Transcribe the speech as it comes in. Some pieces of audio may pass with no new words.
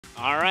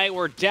All right,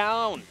 we're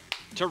down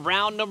to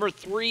round number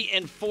 3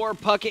 and 4.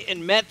 Puckett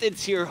and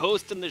Methods here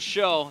hosting the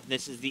show.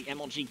 This is the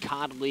MLG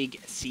CoD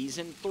League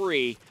Season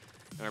 3.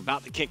 We're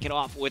about to kick it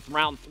off with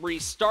round 3,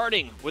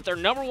 starting with our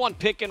number 1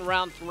 pick in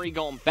round 3,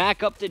 going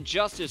back up to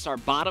Justice, our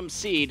bottom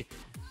seed.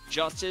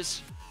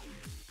 Justice,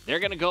 they're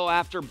going to go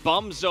after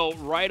Bumzo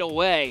right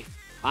away.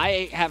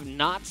 I have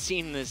not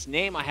seen this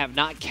name. I have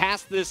not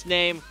cast this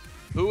name.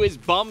 Who is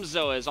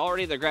Bumzo? As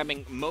already they're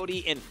grabbing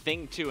Modi and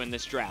Thing 2 in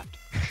this draft.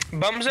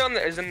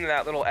 Bumzo is in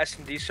that little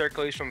S&D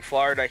circle. He's from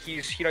Florida.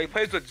 He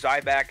plays with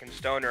Zyback and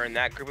Stoner in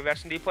that group of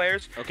S&D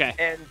players. Okay.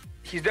 And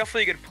he's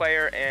definitely a good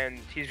player, and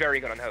he's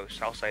very good on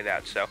host. I'll say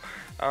that. So,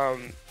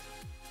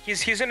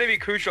 he's going to be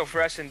crucial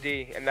for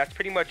S&D, and that's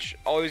pretty much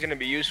all he's going to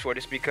be used for,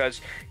 just because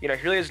he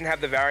really doesn't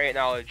have the variant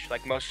knowledge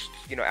like most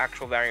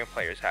actual variant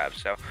players have.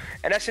 So,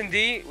 and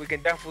S&D, we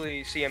can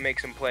definitely see him make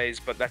some plays,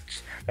 but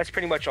that's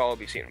pretty much all we'll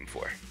be seeing him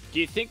for. Do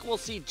you think we'll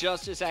see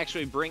Justice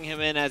actually bring him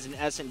in as an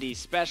S&D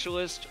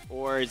specialist,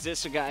 or is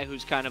this a guy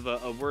who's kind of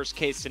a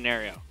worst-case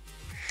scenario?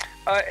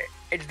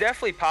 It's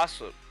definitely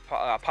possible.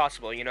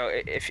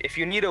 If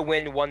you need a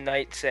win one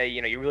night, say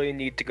you really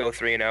need to go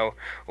 3-0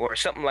 or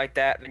something like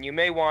that, then you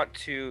may want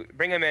to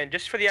bring him in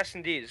just for the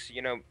S&Ds.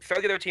 Throw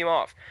the other team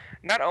off.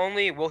 Not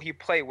only will he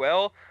play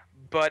well,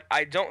 but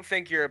I don't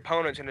think your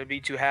opponent's going to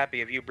be too happy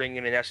if you bring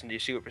in an S&D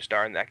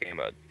superstar in that game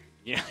mode.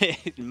 Yeah,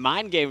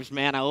 mind games,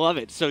 man. I love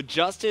it. So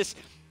Justice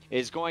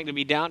is going to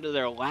be down to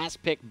their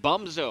last pick.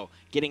 Bumzo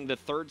getting the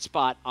 3rd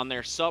spot on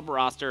their sub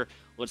roster.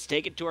 Let's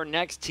take it to our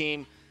next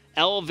team.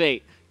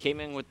 Elevate came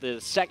in with the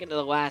 2nd to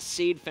the last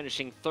seed,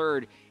 finishing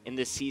 3rd in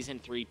the Season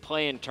 3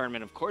 play-in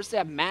tournament. Of course, they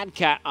have Mad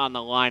Cat on the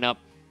lineup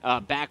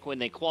back when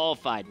they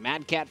qualified.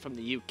 Mad Cat from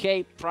the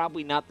UK,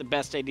 probably not the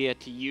best idea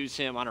to use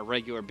him on a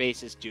regular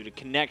basis due to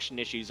connection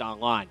issues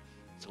online.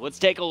 So let's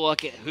take a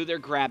look at who they're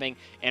grabbing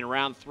in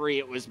round 3.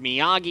 It was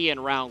Miyagi in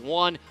round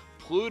 1,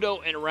 Pluto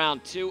in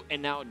round 2,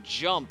 and now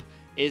Jump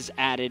is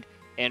added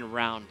in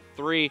round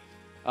 3.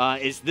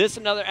 Is this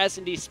another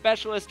S&D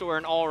specialist or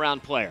an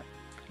all-around player?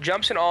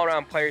 Jump's an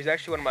all-around player. He's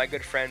actually one of my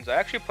good friends. I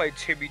actually played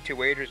 2v2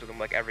 wagers with him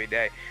like every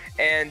day.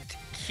 And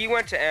he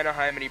went to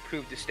Anaheim and he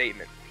proved his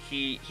statement.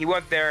 He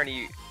went there and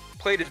he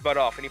played his butt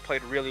off and he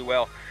played really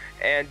well.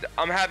 And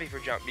I'm happy for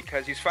Jump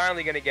because he's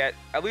finally going to get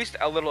at least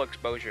a little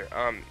exposure.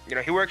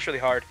 He works really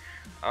hard.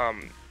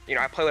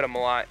 I play with him a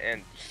lot,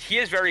 and he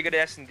is very good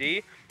at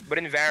S&D, but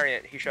in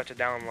Variant, he shuts it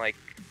down like,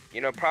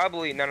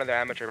 probably none of the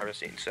amateur I've ever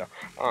seen. So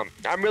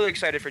I'm really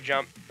excited for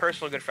Jump,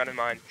 personal good friend of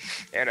mine,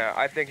 and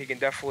I think he can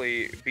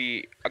definitely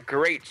be a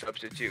great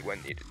substitute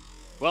when needed.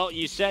 Well,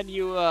 you said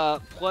you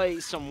play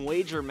some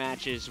wager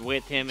matches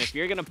with him. If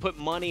you're going to put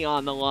money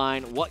on the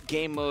line, what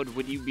game mode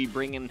would you be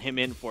bringing him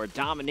in for?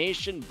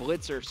 Domination,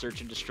 Blitz, or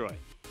Search and Destroy?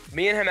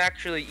 Me and him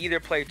actually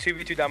either play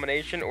 2v2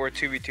 Domination or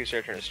 2v2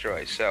 Search and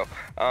Destroy. So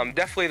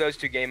definitely those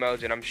 2 game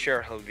modes, and I'm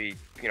sure he'll be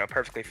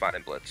perfectly fine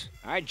in Blitz.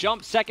 All right,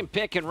 Jump, 2nd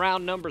pick in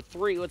round number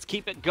 3. Let's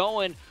keep it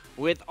going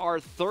with our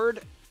 3rd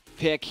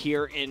pick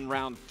here in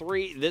round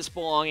 3. This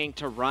belonging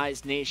to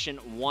Rise Nation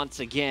once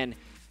again.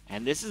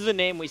 And this is a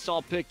name we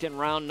saw picked in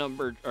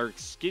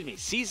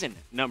season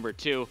number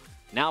 2,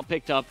 now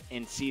picked up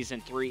in season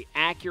 3.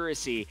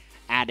 Accuracy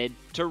added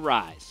to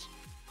Rise.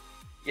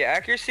 Yeah,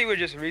 Accuracy was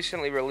just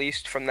recently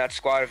released from that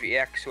squad of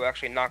EX who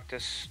actually knocked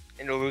us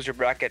into the loser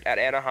bracket at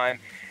Anaheim.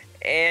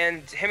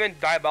 And him and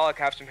Diabolic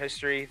have some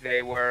history.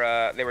 They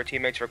were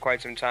teammates for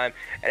quite some time.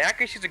 And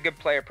Accuracy's a good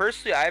player.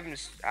 Personally,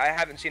 I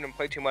haven't seen him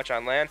play too much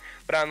on LAN,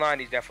 but online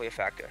he's definitely a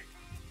factor.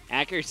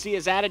 Accuracy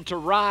is added to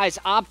Rise.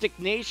 Optic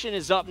Nation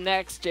is up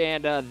next,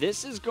 and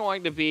this is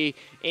going to be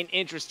an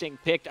interesting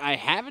pick. I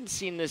haven't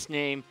seen this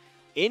name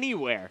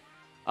anywhere.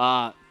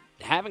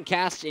 Haven't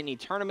cast any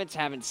tournaments,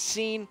 haven't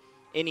seen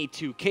any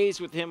 2Ks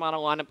with him on a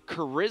lineup.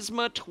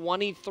 Charisma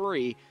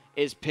 23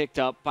 is picked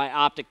up by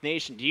Optic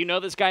Nation. Do you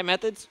know this guy,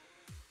 Methods?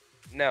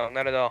 No,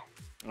 not at all.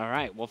 All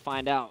right, we'll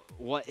find out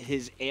what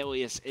his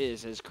alias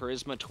is, as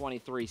Charisma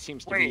 23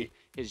 seems to be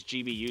his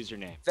GB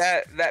username.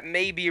 That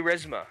may be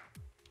Rizma.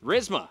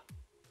 Rizma.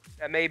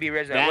 That may be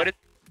Rizma. That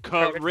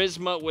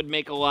Charisma would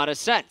make a lot of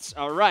sense.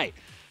 All right.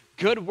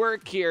 Good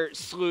work here,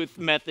 Sleuth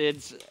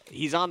Methods.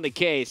 He's on the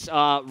case.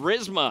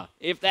 Rizma,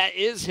 if that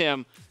is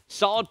him,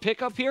 solid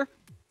pickup here?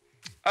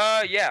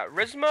 Yeah,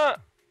 Rizma,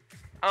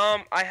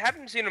 I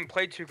haven't seen him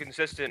play too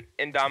consistent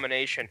in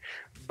Domination,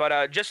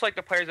 but just like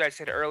the players I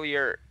said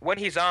earlier, when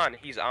he's on,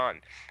 he's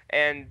on.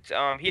 And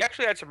he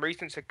actually had some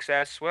recent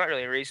success, well, not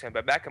really recent,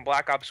 but back in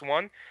Black Ops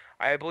 1,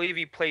 I believe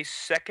he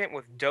placed 2nd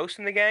with Dose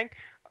in the gang,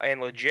 and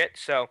legit,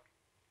 so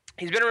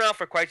he's been around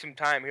for quite some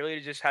time. He really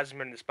just hasn't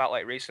been in the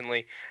spotlight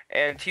recently,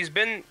 and he's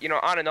been,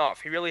 on and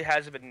off. He really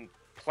hasn't been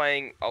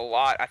playing a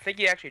lot. I think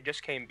he actually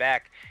just came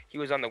back. He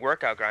was on the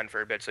workout grind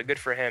for a bit, so good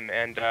for him.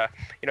 And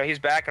he's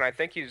back, and I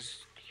think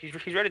he's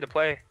ready to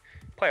play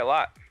a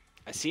lot.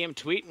 I see him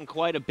tweeting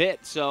quite a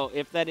bit. So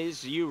if that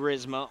is you,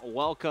 Rizma,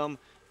 welcome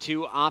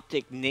to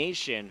Optic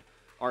Nation,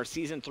 our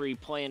Season 3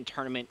 play-in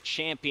tournament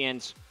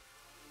champions.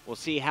 We'll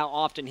see how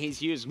often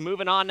he's used.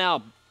 Moving on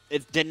now,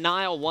 it's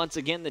Denial once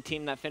again, the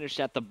team that finished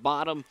at the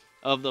bottom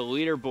of the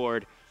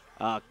leaderboard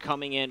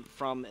coming in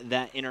from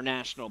that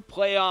international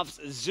playoffs.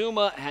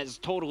 Zuma has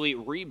totally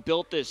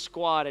rebuilt this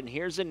squad, and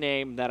here's a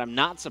name that I'm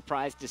not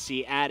surprised to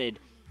see added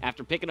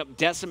after picking up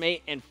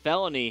Decimate and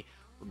Felony.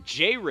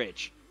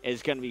 J-Rich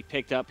is going to be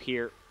picked up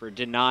here for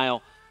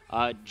Denial.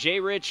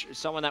 J-Rich,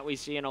 someone that we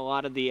see in a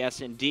lot of the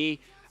S&D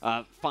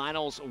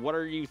finals. What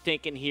are you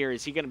thinking here?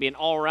 Is he going to be an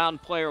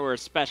all-around player or a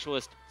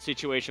specialist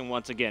situation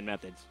once again,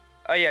 Methods?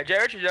 Yeah,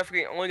 J-Rich is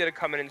definitely only going to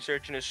come in and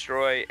search and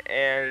destroy,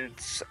 and,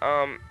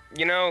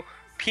 you know,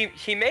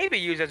 he may be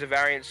used as a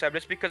variant sub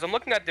just because I'm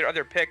looking at their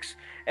other picks,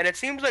 and it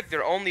seems like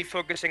they're only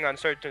focusing on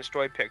search and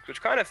destroy picks,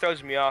 which kind of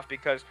throws me off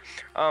because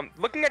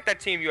looking at that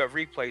team, you have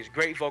replays,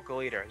 great vocal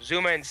leader,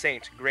 Zuma and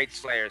Saints, great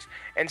slayers,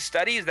 and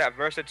Studies, that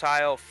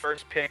versatile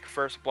first pick,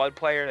 first blood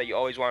player that you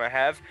always want to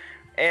have.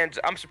 And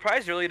I'm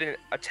surprised they really didn't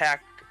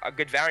attack a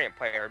good variant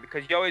player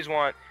because you always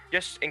want,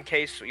 just in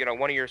case, you know,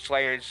 one of your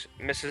slayers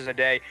misses a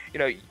day, you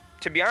know,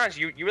 to be honest,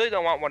 you really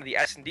don't want one of the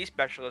S&D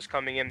specialists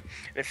coming in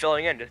and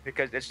filling in just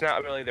because it's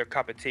not really their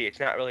cup of tea.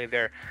 It's not really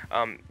their,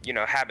 you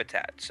know,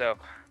 habitat. So,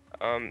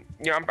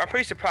 you know, I'm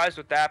pretty surprised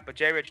with that, but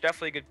J-Rich,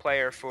 definitely a good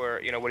player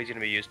for, you know, what he's going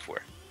to be used for.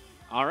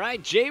 All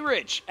right,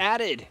 J-Rich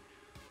added.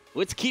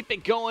 Let's keep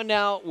it going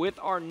now with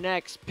our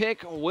next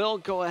pick. We'll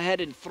go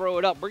ahead and throw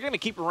it up. We're going to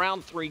keep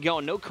round 3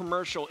 going. No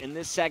commercial in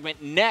this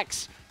segment.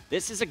 Next,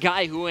 this is a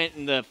guy who went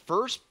in the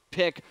first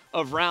pick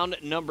of round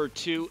number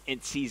 2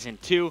 in Season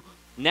 2.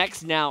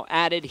 Next, now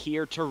added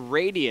here to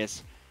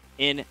Radius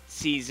in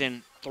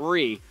Season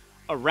 3.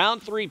 A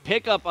round 3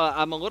 pickup.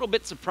 I'm a little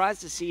bit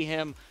surprised to see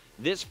him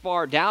this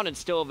far down and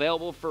still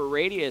available for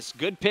Radius.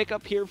 Good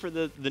pickup here for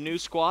the new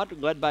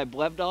squad led by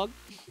Blevdog.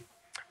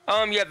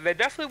 Yeah, they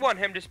definitely want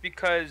him just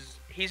because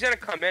he's going to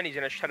come in, he's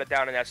going to shut it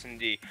down in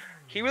S&D.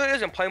 He really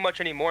doesn't play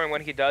much anymore, and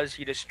when he does,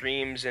 he just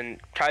streams and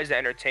tries to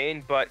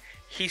entertain, but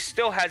he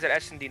still has that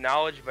S&D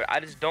knowledge, but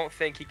I just don't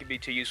think he could be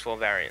too useful a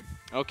variant.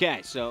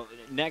 Okay, so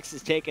next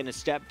is taking a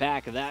step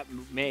back. That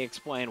may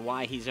explain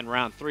why he's in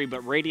round 3,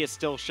 but Radius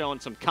still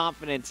showing some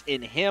confidence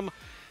in him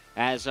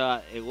as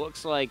it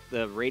looks like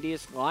the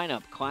Radius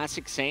lineup,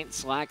 Classic, Saint,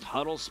 Slacked,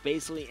 Huddle,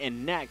 Spacely,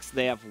 and next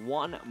they have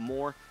one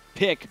more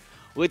pick.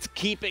 Let's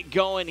keep it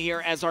going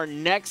here as our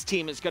next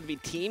team is going to be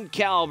Team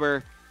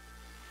Caliber.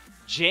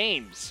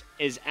 James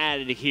is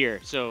added here.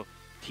 So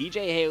TJ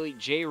Haley,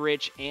 J.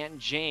 Rich, and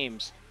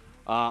James,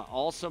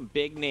 all some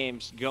big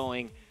names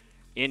going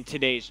in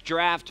today's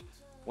draft.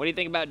 What do you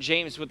think about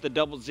James with the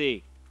double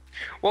Z?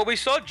 Well, we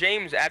saw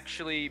James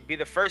actually be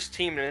the first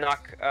team to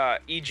knock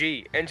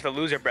EG into the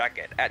loser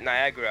bracket at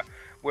Niagara,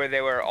 where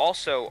they were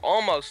also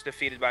almost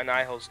defeated by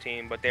Nihil's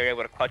team, but they were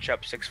able to clutch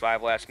up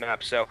 6-5 last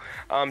map. So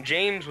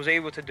James was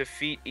able to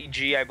defeat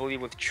EG, I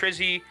believe, with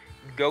Trizzy,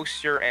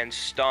 Ghoster, and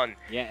Stun.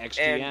 Yeah,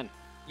 XGN.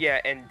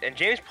 And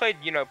James played,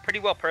 you know, pretty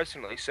well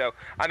personally. So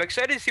I'm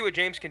excited to see what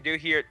James can do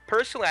here.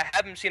 Personally, I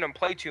haven't seen him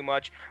play too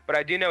much, but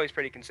I do know he's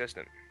pretty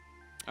consistent.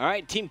 All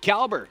right, Team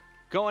Caliber.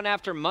 Going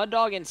after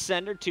Muddog and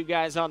Sender, 2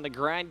 guys on the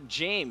grind.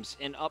 James,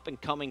 an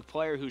up-and-coming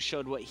player who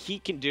showed what he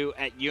can do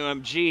at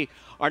UMG.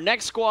 Our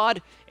next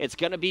squad, it's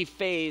going to be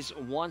FaZe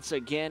once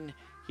again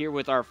here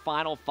with our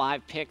final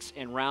 5 picks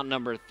in round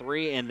number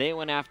 3, and they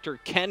went after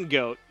Ken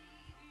Goat.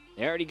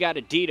 They already got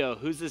a Dito.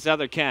 Who's this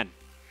other Ken?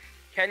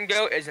 Ken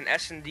Goat is an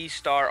S&D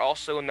star,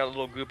 also in that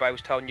little group I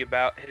was telling you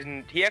about.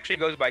 He actually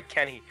goes by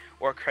Kenny,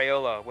 or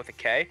Crayola with a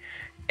K.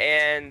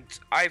 And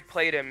I've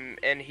played him,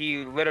 and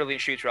he literally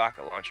shoots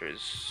rocket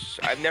launchers.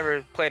 I've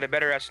never played a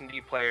better S&D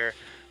player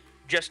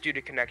just due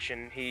to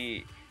connection.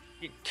 He's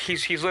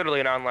literally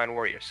an online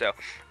warrior. So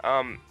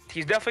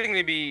he's definitely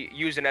going to be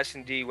used in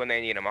S&D when they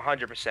need him,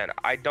 100%.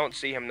 I don't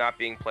see him not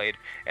being played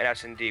in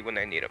S&D when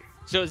they need him.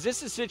 So is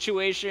this a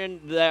situation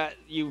that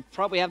you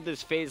probably have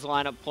this FaZe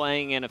lineup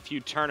playing in a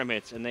few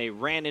tournaments and they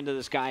ran into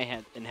this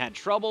guy and had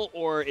trouble,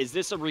 or is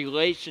this a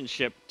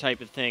relationship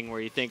type of thing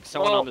where you think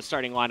someone on the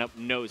starting lineup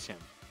knows him?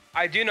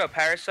 I do know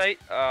Parasite.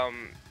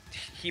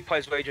 He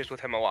plays wagers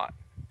with him a lot.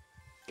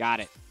 Got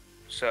it.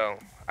 So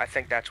I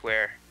think that's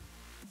where.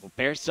 Well,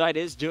 Parasite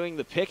is doing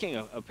the picking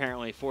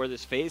apparently for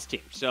this FaZe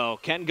team. So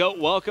Ken Goat,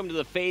 welcome to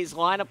the FaZe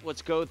lineup.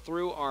 Let's go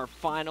through our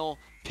final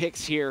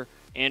picks here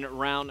in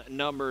round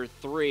number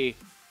 3.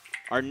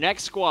 Our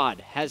next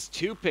squad has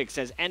 2 picks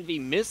as Envy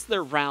missed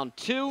their round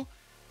 2.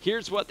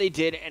 Here's what they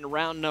did in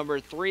round number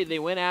 3. They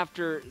went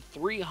after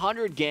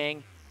 300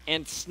 Gang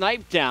and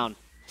Snipe Down.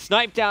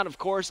 Snipe Down, of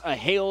course, a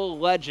Halo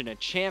legend, a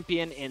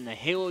champion in the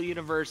Halo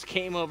universe,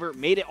 came over,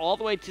 made it all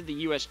the way to the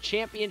U.S.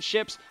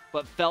 Championships,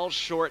 but fell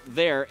short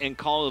there in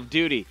Call of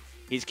Duty.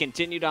 He's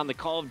continued on the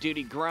Call of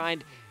Duty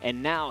grind,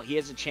 and now he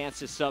has a chance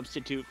to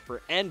substitute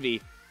for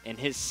Envy in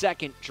his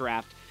second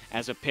draft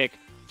as a pick.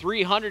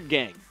 300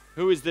 Gang.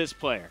 Who is this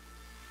player?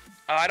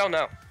 I don't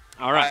know.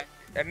 All right.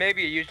 It may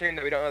be a username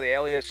that we don't know the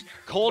alias.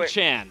 Cole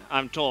Chan,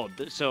 I'm told.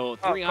 So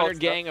 300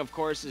 Gang, of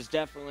course, is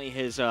definitely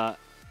his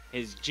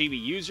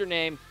GB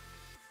username.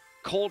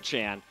 Cole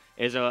Chan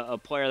is a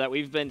player that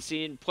we've been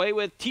seeing play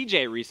with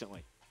TJ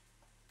recently.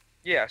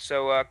 Yeah,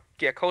 so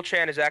Cole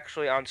Chan is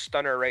actually on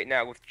Stunner right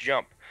now with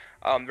Jump.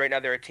 Right now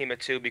they're a team of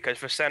two because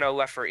Faceno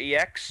left for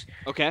EX.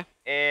 Okay.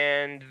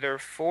 And their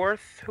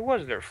fourth, who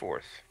was their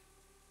fourth?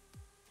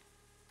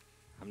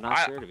 I'm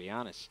not sure, to be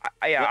honest.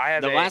 Yeah, I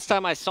have the last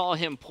time I saw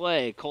him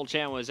play, Cole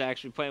Chan was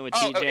actually playing with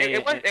TJ.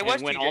 It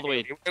was went TJ all the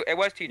way. It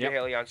was TJ Yep.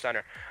 Haley on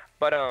center.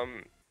 But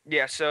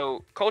yeah,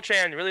 so Cole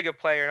Chan, really good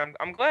player, and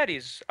I'm glad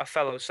he's a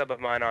fellow sub of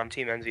mine on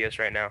Team NZS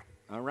right now.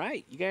 All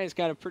right, you guys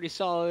got a pretty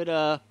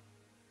solid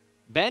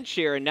bench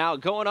here, and now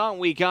going on,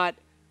 we got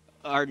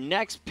our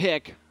next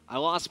pick. I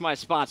lost my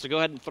spot, so go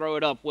ahead and throw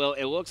it up, Will.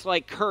 It looks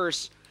like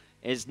Curse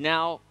is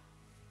now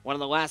one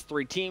of the last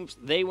three teams.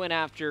 They went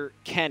after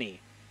Kenny.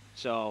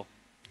 So,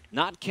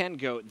 not Ken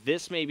Goat.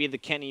 This may be the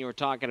Kenny you were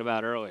talking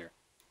about earlier.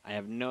 I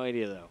have no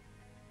idea, though.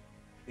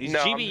 These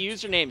GB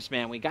usernames,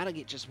 man, we got to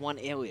get just one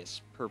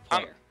alias per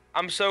player.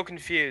 I'm so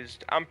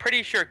confused. I'm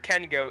pretty sure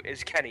Ken Goat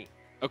is Kenny.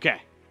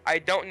 Okay. I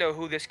don't know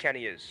who this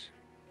Kenny is.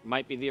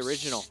 Might be the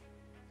original.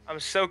 I'm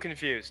so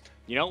confused.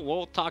 You know,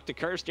 we'll talk to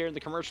Curse during the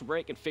commercial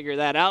break and figure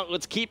that out.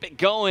 Let's keep it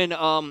going.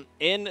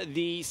 In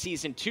the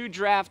Season 2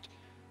 draft,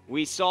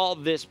 we saw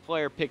this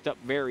player picked up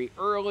very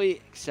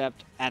early,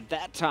 except at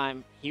that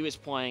time, he was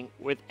playing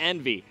with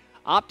Envy.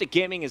 Optic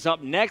Gaming is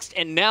up next,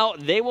 and now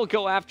they will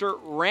go after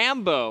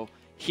Rambo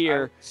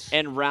here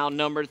in round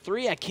number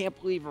 3. I can't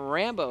believe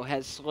Rambo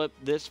has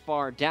slipped this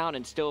far down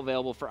and still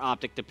available for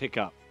Optic to pick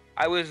up.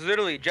 I was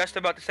literally just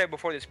about to say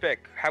before this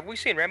pick, have we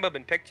seen Rambo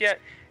been picked yet?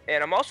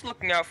 And I'm also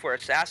looking out for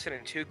Assassin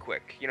and Too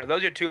Quick. You know,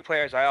 those are two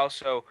players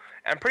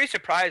I'm pretty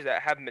surprised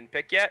that haven't been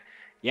picked yet.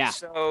 Yeah.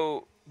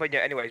 So, but yeah,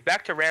 anyways,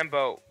 back to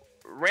Rambo.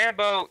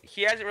 Rambo,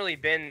 he hasn't really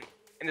been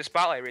in the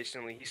spotlight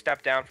recently. He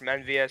stepped down from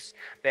Envious.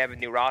 They have a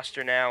new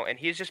roster now, and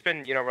he's just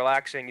been,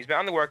 relaxing. He's been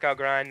on the workout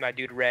grind, my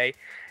dude Ray.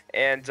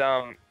 And,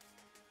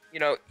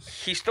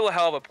 he's still a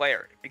hell of a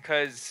player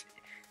because,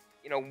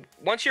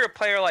 once you're a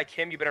player like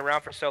him, you've been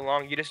around for so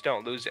long, you just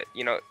don't lose it.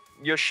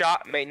 Your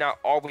shot may not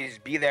always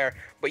be there,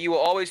 but you will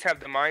always have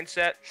the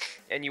mindset,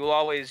 and you will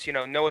always,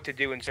 know what to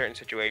do in certain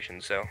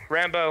situations. So,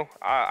 Rambo,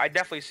 I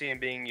definitely see him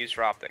being used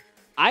for Optic.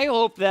 I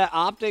hope that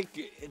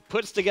Optic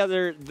puts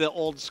together the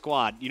old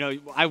squad.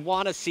 I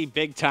want to see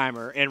Big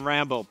Timer and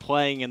Rambo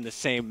playing in the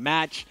same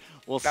match.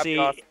 We'll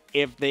see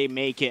if they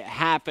make it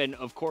happen.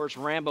 Of course,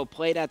 Rambo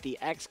played at the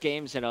X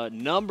Games in a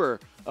number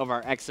of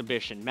our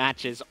exhibition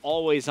matches,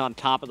 always on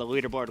top of the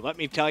leaderboard. Let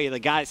me tell you, the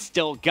guys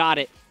still got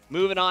it.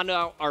 Moving on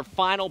to our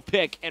final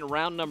pick in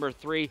round number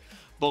 3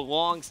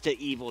 belongs to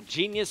Evil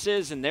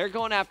Geniuses, and they're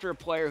going after a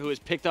player who was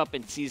picked up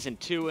in Season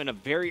 2 in a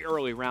very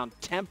early round.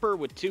 Temper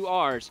with 2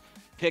 R's,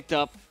 picked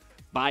up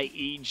by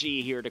EG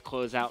here to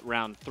close out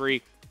round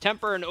 3.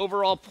 Temper an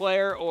overall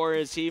player, or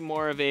is he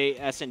more of a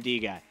S&D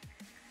guy?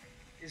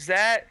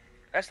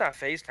 That's not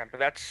FaZe Temper.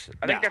 I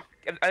think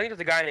that's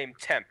a guy named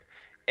Temp.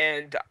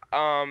 And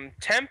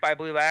Temp, I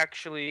believe, I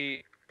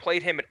actually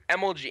played him at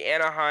MLG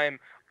Anaheim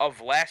of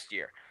last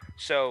year.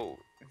 So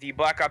the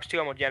Black Ops 2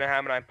 MLG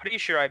Anaheim, and I'm pretty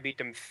sure I beat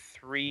them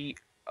 3-0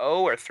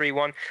 or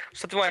 3-1,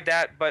 something like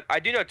that. But I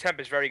do know Temp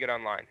is very good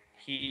online.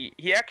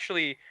 He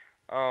actually,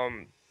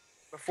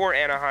 before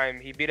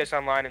Anaheim, he beat us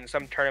online in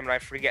some tournament, I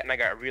forget, and I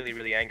got really,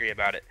 really angry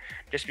about it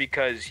just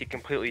because he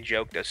completely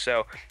joked us.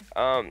 So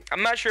I'm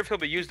not sure if he'll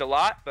be used a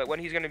lot, but when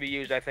he's going to be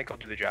used, I think he'll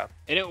do the job.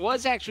 And it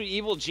was actually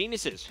Evil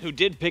Geniuses who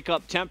did pick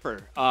up Temper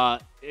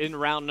in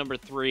round number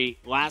 3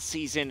 last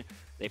season.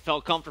 They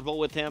felt comfortable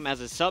with him as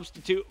a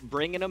substitute,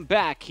 bringing him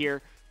back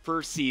here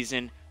for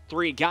Season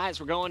 3. Guys,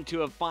 we're going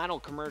to a final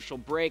commercial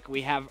break.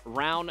 We have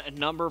round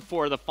number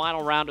 4, the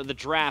final round of the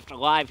draft,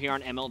 live here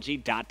on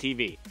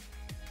MLG.TV.